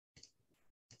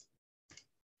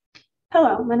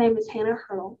Hello, my name is Hannah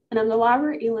Hurdle, and I'm the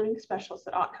Library eLearning Specialist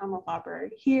at Ottenheimer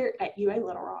Library here at UA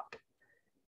Little Rock.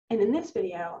 And in this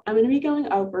video, I'm going to be going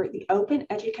over the Open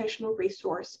Educational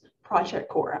Resource Project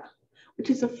CORA, which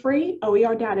is a free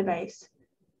OER database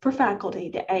for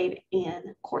faculty to aid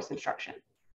in course instruction.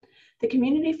 The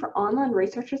Community for Online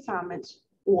Research Assignments,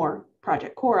 or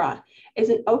Project CORA, is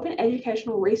an open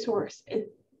educational resource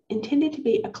intended to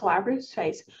be a collaborative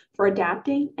space for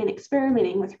adapting and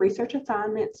experimenting with research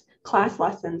assignments, class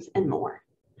lessons, and more.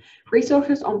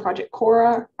 Resources on Project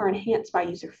CORA are enhanced by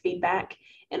user feedback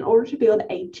in order to build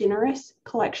a generous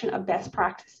collection of best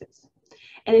practices.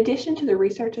 In addition to the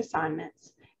research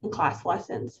assignments and class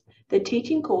lessons, there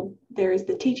is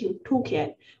the teaching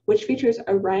toolkit, which features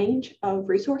a range of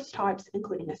resource types,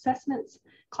 including assessments,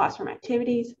 classroom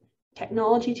activities,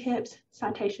 technology tips,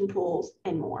 citation tools,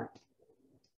 and more.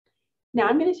 Now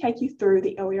I'm going to take you through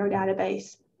the OER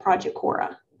database, Project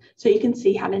CORA, so you can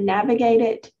see how to navigate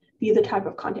it, view the type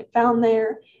of content found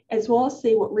there, as well as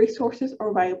see what resources are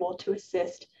available to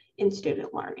assist in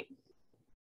student learning.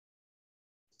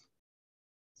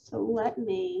 So let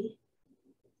me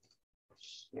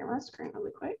share my screen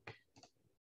really quick.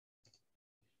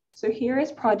 So here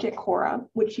is Project CORA,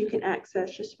 which you can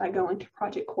access just by going to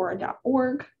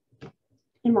projectcora.org,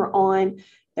 and we're on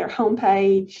their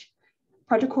homepage.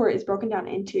 Project CORA is broken down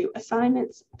into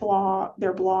assignments,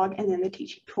 their blog, and then the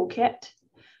teaching toolkit.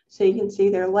 So you can see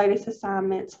their latest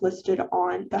assignments listed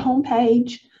on the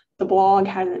homepage. The blog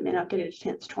hasn't been updated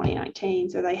since 2019,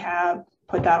 so they have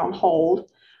put that on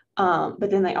hold. But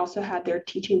then they also have their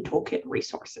teaching toolkit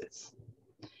resources.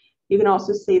 You can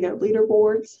also see their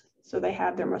leaderboards. So they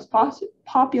have their most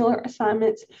popular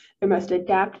assignments, their most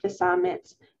adapted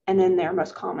assignments, and then their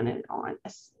most commented on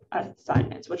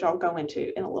assignments, which I'll go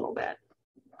into in a little bit.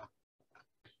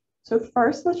 So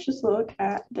first, let's just look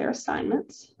at their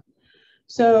assignments.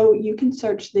 So you can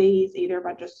search these either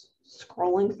by just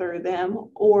scrolling through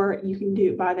them, or you can do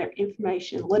it by their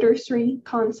information literacy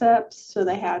concepts. So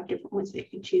they have different ones that you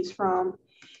can choose from.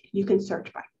 You can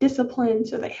search by discipline.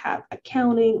 So they have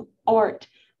accounting, art,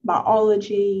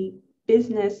 biology,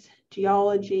 business,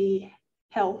 geology,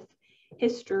 health,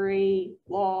 history,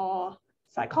 law,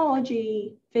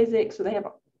 psychology, physics. So they have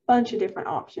a bunch of different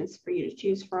options for you to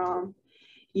choose from.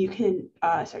 You can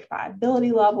search by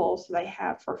ability level. So they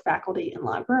have for faculty and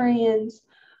librarians,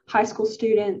 high school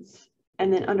students,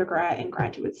 and then undergrad and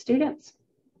graduate students.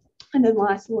 And then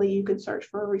lastly, you can search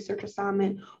for a research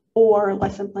assignment or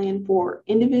lesson plan for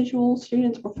individual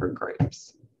students or for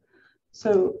groups.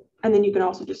 So, and then you can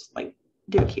also just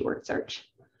do a keyword search.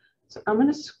 So I'm going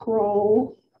to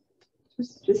scroll to a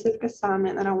specific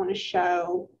assignment that I want to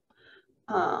show.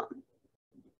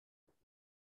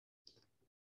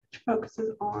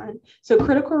 Focuses on, so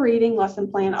critical reading lesson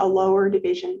plan, a lower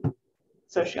division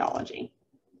sociology.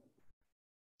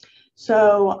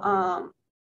 So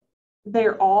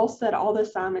they're all the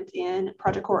assignments in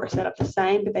Project CORA are set up the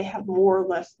same, but they have more or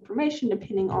less information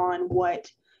depending on what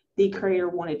the creator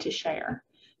wanted to share.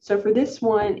 So for this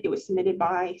one, it was submitted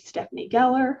by Stephanie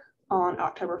Geller on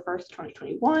October 1st,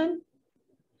 2021. And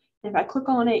if I click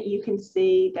on it, you can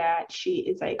see that she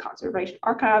is a conservation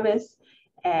archivist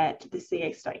at the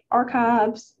CA State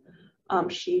Archives.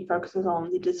 She focuses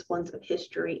on the disciplines of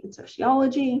history and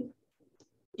sociology.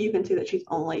 You can see that she's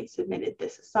only submitted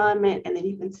this assignment, and then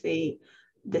you can see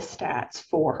the stats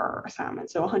for her assignment.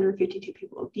 So 152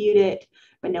 people have viewed it,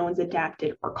 but no one's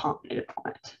adapted or commented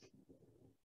on it.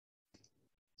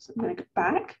 So I'm going to go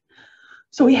back.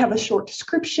 So we have a short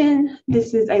description.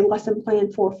 This is a lesson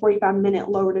plan for a 45-minute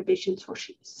lower division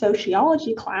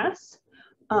sociology class.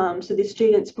 So the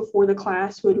students before the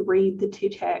class would read the two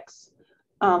texts,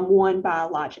 one by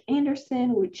Elijah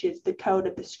Anderson, which is The Code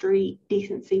of the Street,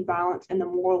 Decency, Violence, and the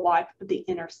Moral Life of the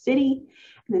Inner City.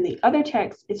 And then the other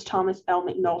text is Thomas L.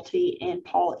 McNulty and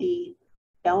Paul E.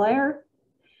 Belair,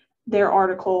 their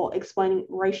article explaining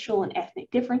racial and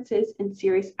ethnic differences in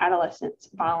serious adolescents'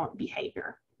 violent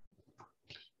behavior.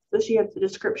 So she has the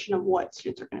description of what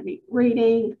students are going to be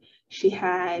reading. She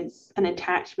has an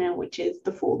attachment, which is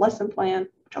the full lesson plan,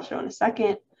 which I'll show in a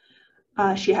second.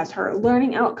 She has her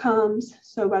learning outcomes.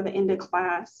 So by the end of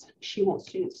class, she wants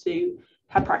students to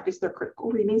have practiced their critical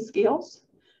reading skills.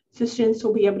 So students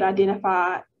will be able to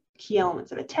identify key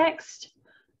elements of a text.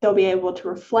 They'll be able to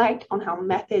reflect on how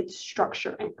methods,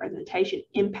 structure, and presentation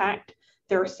impact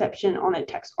their reception on a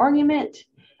text argument.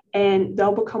 And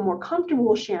they'll become more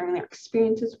comfortable sharing their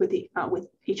experiences with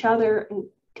each other and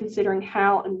considering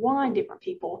how and why different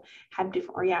people have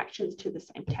different reactions to the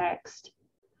same text.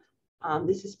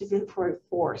 This is specific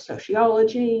for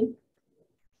sociology.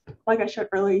 Like I showed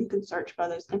earlier, you can search by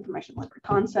those information literacy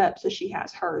concepts. So she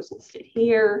has hers listed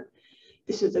here.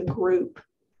 This is a group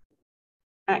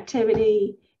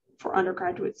activity for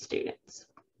undergraduate students.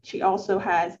 She also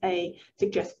has a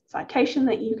suggested citation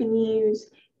that you can use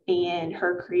and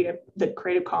the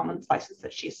Creative Commons license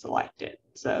that she selected.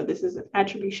 So this is an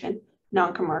attribution,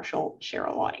 non-commercial, share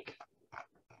alike.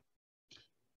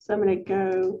 So I'm going to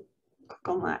go click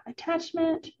on that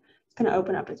attachment. It's going to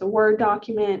open up as a Word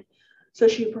document. So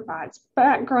she provides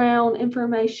background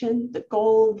information. The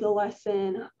goal of the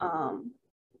lesson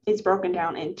is broken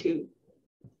down into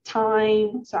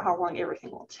time, so how long everything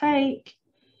will take.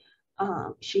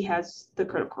 She has the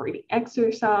critical reading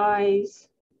exercise,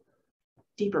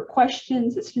 deeper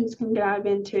questions that students can dive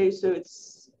into. So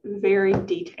it's very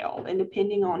detailed, and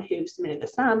depending on who submitted the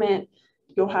assignment,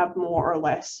 you'll have more or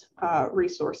less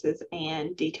resources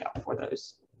and detail for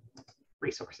those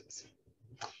resources.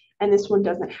 And this one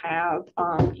doesn't have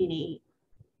any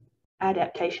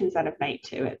adaptations that I've made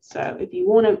to it. So if you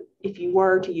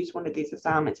were to use one of these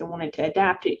assignments and wanted to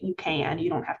adapt it, you can. You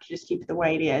don't have to just keep it the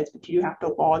way it is, but you have to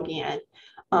log in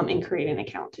and create an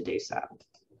account to do so.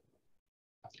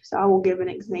 So I will give an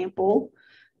example.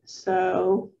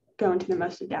 So going to the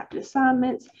most adapted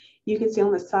assignments, you can see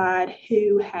on the side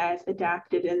who has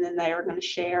adapted, and then they are going to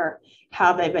share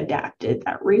how they've adapted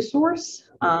that resource.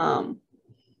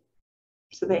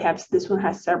 So this one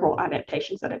has several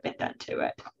adaptations that have been done to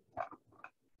it.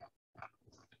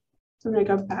 So I'm going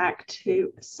to go back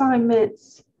to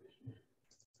assignments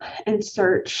and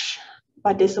search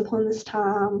by discipline this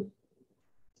time.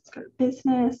 Let's go to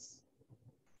business,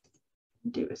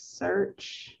 do a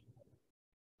search.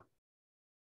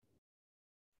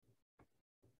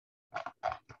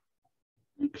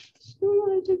 Actually, do we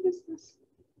want to do business?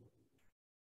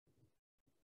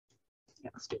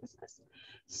 Yeah, let's do business.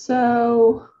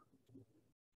 So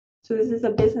this is a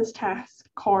business task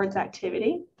cards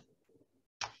activity.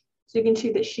 So you can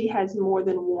see that she has more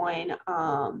than one.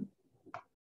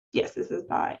 Yes, this is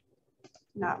by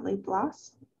Natalie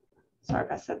Bloss. Sorry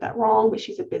if I said that wrong, but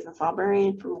she's a business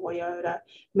librarian from Loyola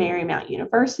Marymount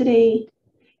University,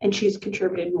 and she's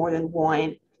contributed more than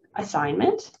one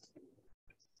assignment.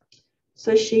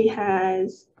 So she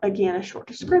has, again, a short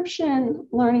description,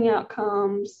 learning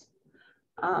outcomes.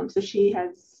 So she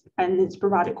has, and it's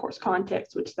provided course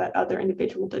context, which that other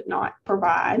individual did not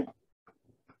provide.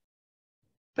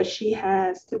 But she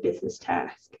has the business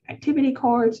task activity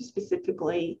cards to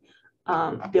specifically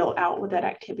build out what that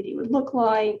activity would look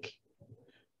like,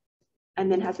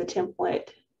 and then has a template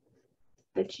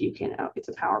that you can, it's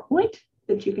a PowerPoint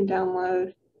that you can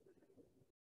download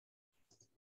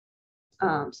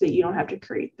so you don't have to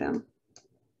create them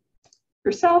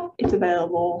yourself. It's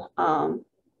available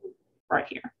right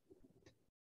here.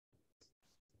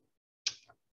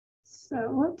 So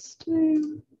let's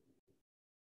do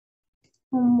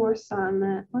one more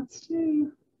assignment. Let's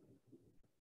do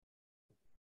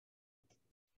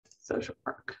social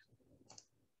work.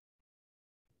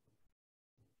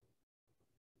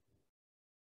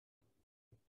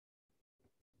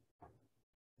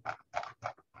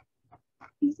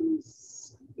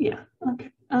 Yeah,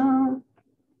 okay.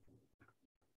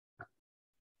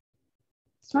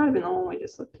 It's not even the one we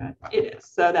just looked at. It is.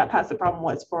 So that pass the problem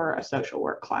was for a social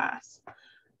work class.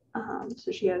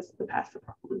 So she has the pass the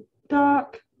problem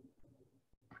doc.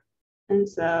 And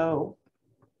so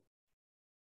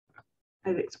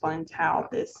it explains how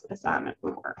this assignment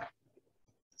would work.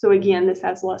 So again, this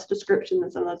has less description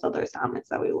than some of those other assignments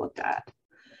that we looked at.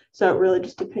 So it really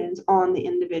just depends on the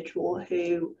individual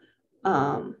who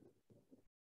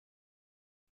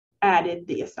added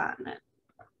the assignment.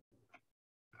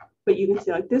 But you can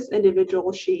see like this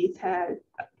individual, she's had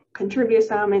contributed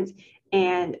assignments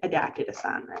and adapted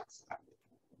assignments.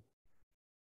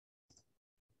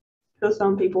 So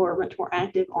some people are much more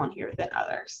active on here than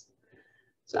others.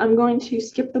 So I'm going to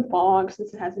skip the blog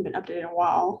since it hasn't been updated in a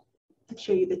while and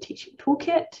show you the teaching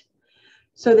toolkit.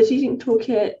 So the teaching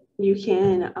toolkit, you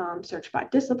can search by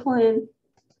discipline,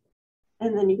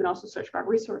 and then you can also search by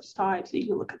resource type. So you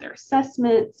can look at their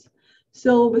assessments,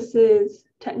 syllabuses,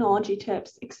 technology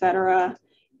tips, etc.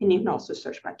 And you can also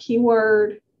search by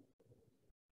keyword.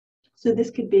 So this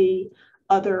could be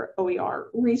other OER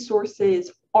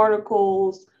resources,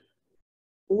 articles,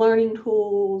 learning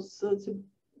tools. So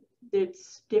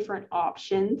it's different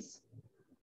options.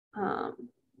 So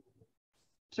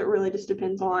it really just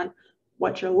depends on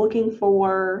what you're looking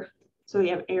for. So you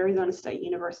have Arizona State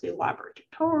University Library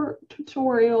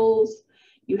tutorials.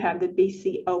 You have the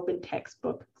BC Open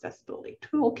Textbook Accessibility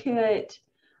Toolkit.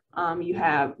 You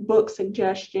have book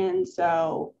suggestions.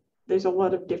 So there's a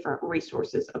lot of different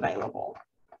resources available.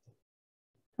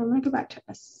 I'm going to go back to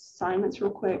assignments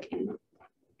real quick. And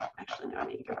actually, no, I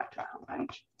need to go back to the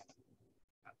homepage.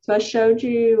 So I showed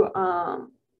you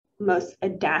most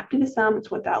adapted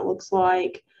assignments, what that looks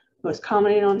like, most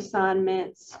commented on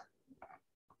assignments.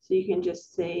 So you can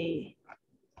just see,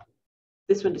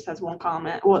 this one just has one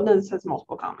comment. Well, no, this has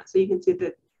multiple comments. So you can see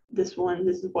that this one,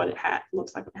 this is what it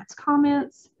looks like. It has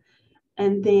comments.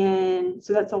 And then,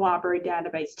 so that's a library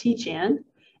database teach-in.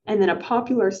 And then a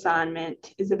popular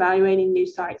assignment is evaluating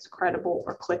news sites credible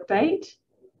or clickbait.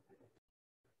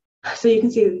 So you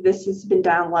can see that this has been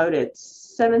downloaded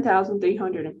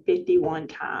 7,351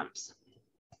 times.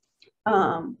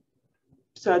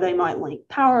 So they might link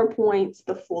PowerPoints,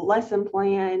 the full lesson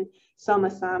plan. Some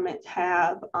assignments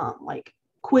have like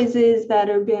quizzes that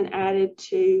have been added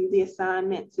to the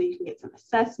assignment so you can get some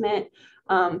assessment.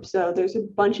 So there's a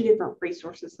bunch of different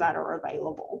resources that are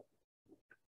available.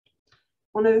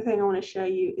 One other thing I want to show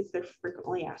you is the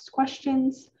frequently asked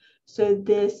questions. So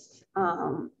this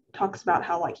talks about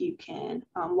how like you can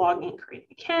log in, create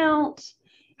an account,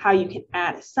 how you can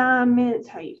add assignments,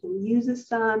 how you can use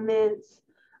assignments,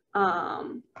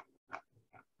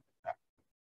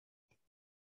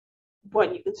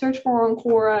 what you can search for on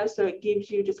Cora. So it gives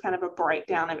you just kind of a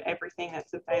breakdown of everything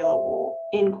that's available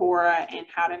in Cora and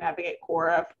how to navigate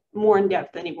Cora more in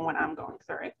depth than even when I'm going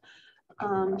through it.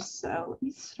 So let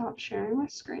me stop sharing my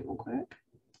screen real quick.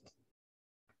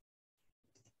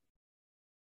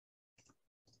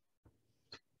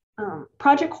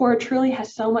 Project CORA truly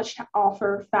has so much to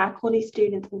offer faculty,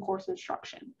 students, and course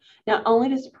instruction. Not only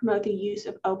does it promote the use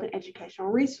of open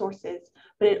educational resources,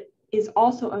 but it is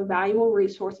also a valuable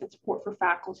resource and support for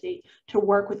faculty to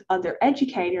work with other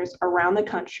educators around the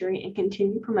country and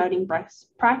continue promoting best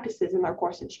practices in their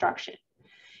course instruction.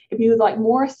 If you would like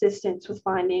more assistance with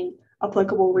finding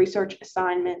applicable research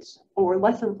assignments or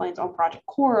lesson plans on Project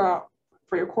CORA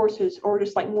for your courses, or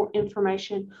just like more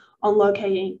information on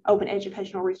locating open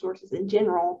educational resources in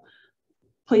general,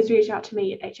 please reach out to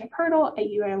me at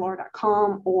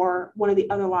hfhurdle@ualr.com or one of the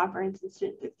other librarians and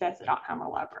student success at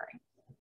Ottenheimer Library.